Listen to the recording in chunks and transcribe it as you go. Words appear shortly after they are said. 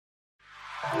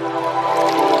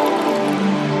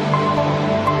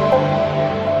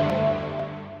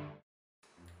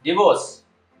Divorce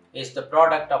is the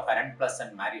product of an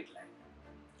unpleasant married life,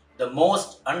 the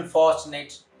most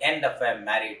unfortunate end of a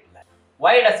married life.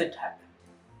 Why does it happen?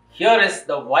 Here is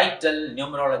the vital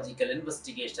numerological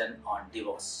investigation on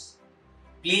divorce.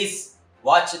 Please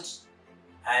watch it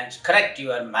and correct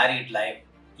your married life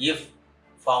if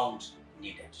found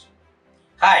needed.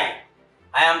 Hi,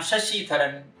 I am Shashi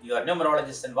Dharan, your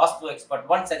numerologist and Vastu expert.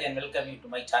 Once again, welcome you to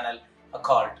my channel,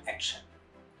 Occult Action.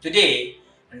 Today,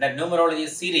 in the numerology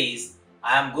series,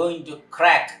 I am going to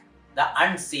crack the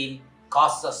unseen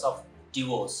causes of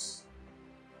divorce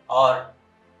or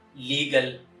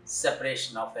legal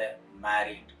separation of a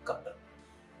married couple.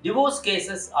 Divorce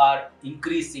cases are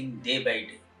increasing day by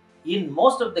day. In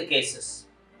most of the cases,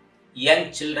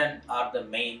 young children are the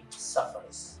main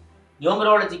sufferers.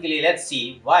 Numerologically, let's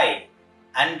see why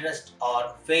unrest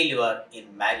or failure in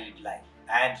married life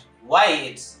and why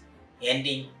it's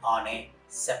ending on a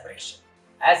separation.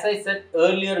 As I said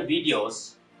earlier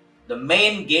videos, the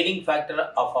main gating factor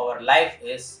of our life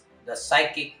is the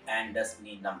psychic and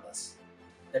destiny numbers.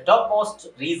 The topmost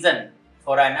reason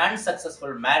for an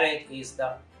unsuccessful marriage is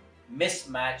the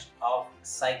mismatch of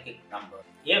psychic numbers.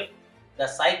 If the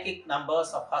psychic numbers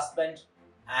of husband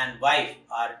and wife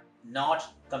are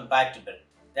not compatible,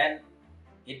 then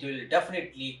it will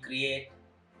definitely create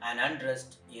an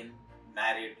unrest in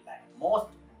married life. Most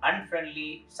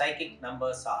unfriendly psychic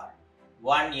numbers are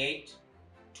 18,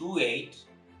 28,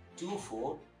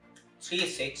 24,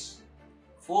 36,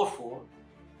 44,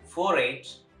 48,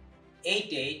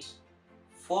 88,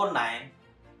 49,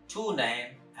 29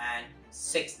 and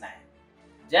 69.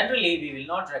 Generally, we will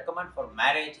not recommend for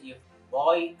marriage if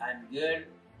boy and girl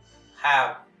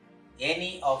have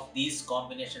any of these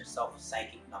combinations of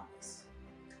psychic numbers.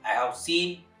 I have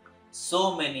seen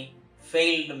so many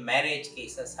failed marriage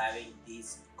cases having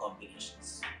these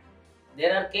combinations.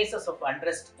 There are cases of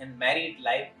unrest in married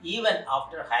life even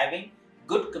after having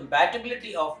good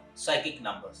compatibility of psychic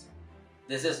numbers.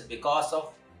 This is because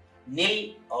of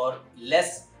nil or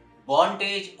less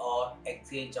bondage or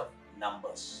exchange of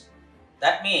numbers.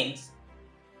 That means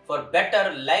for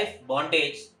better life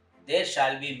bondage, there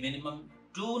shall be minimum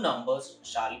 2 numbers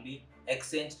shall be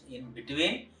exchanged in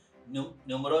between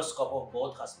numeroscope of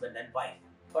both husband and wife.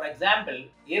 For example,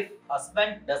 if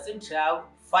husband doesn't have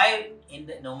 5 in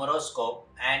the numeroscope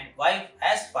and wife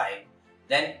has 5,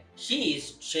 then she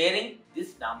is sharing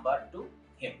this number to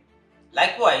him.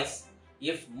 Likewise,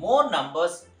 if more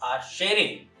numbers are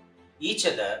sharing each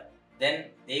other, then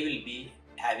they will be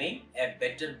having a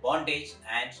better bondage,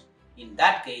 and in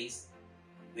that case,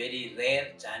 very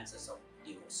rare chances of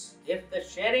divorce. If the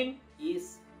sharing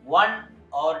is 1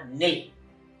 or nil,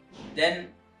 then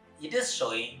it is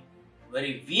showing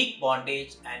very weak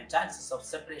bondage and chances of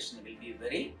separation will be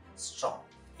very strong.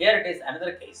 Here it is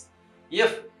another case.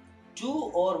 If 2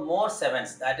 or more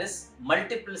 7s, that is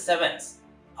multiple 7s,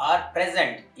 are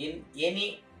present in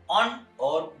any on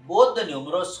or both the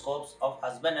numeroscopes of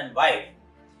husband and wife,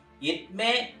 it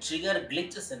may trigger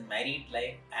glitches in married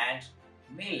life and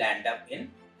may land up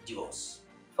in divorce.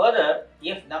 Further,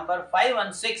 if number 5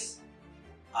 and 6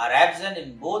 are absent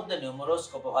in both the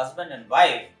numeroscope of husband and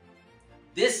wife,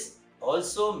 this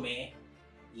also may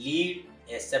lead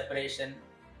a separation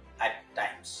at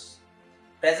times.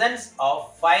 Presence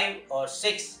of 5 or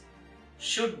 6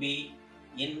 should be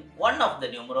in one of the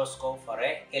numeroscope for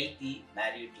a healthy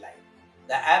married life.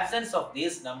 The absence of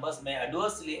these numbers may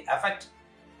adversely affect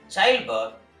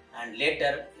childbirth and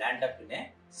later land up in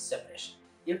a separation.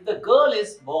 If the girl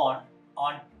is born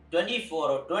on 24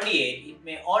 or 28, it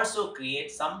may also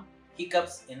create some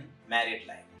hiccups in married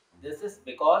life. This is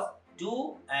because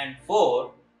 2 and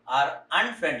 4 are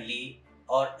unfriendly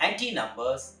or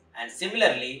anti-numbers, and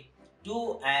similarly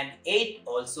 2 and 8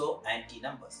 also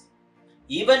anti-numbers.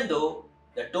 Even though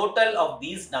the total of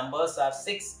these numbers are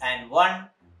 6 and 1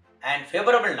 and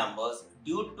favorable numbers,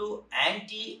 due to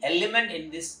anti-element in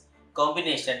this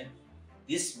combination,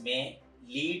 this may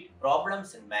lead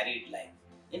problems in married life.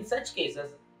 In such cases,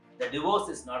 the divorce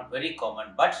is not very common,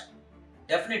 but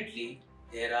definitely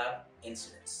there are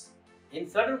incidents. In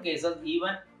certain cases,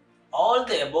 even all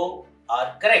the above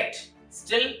are correct.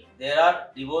 Still, there are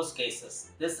divorce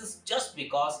cases. This is just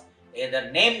because either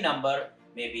name number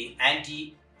may be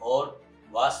anti or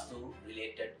Vastu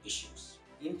related issues.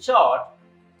 In short,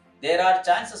 there are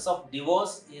chances of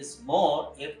divorce is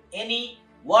more if any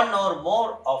one or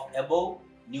more of above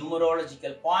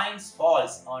numerological points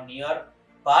falls on your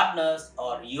partner's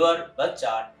or your birth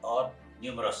chart or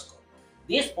numeroscope.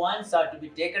 These points are to be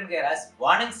taken care as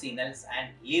warning signals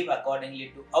and live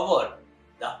accordingly to avoid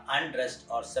the unrest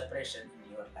or separation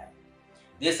in your life.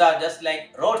 These are just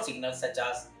like road signals such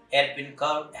as hairpin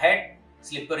curved head,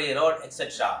 slippery road,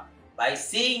 etc. By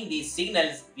seeing these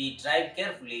signals, we drive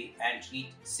carefully and treat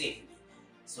safely.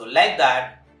 So like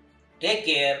that, take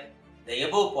care the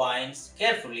above points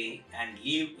carefully and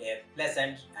live a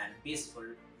pleasant and peaceful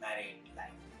married life.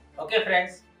 Okay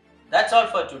friends, that's all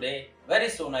for today. Very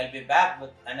soon I'll be back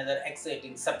with another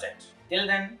exciting subject. Till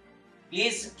then,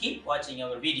 please keep watching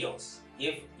our videos.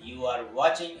 If you are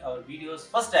watching our videos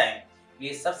first time,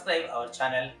 please subscribe our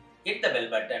channel, hit the bell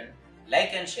button,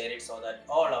 like and share it so that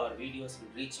all our videos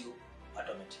will reach you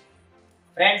automatically.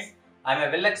 Friends, I am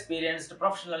a well-experienced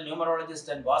professional numerologist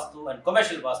and Vastu and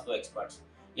commercial Vastu expert.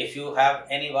 If you have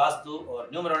any Vastu or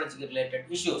numerology related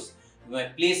issues, you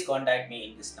may please contact me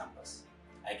in these numbers.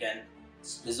 I can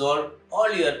resolve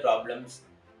all your problems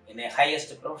in a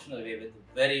highest professional way with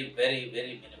very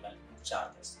minimal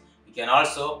charges. You can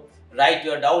also write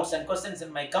your doubts and questions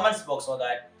in my comments box so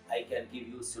that I can give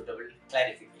you suitable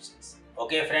clarifications.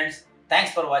 Okay friends,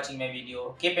 thanks for watching my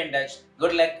video. Keep in touch.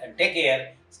 Good luck and take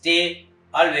care. Stay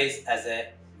always as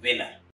a winner.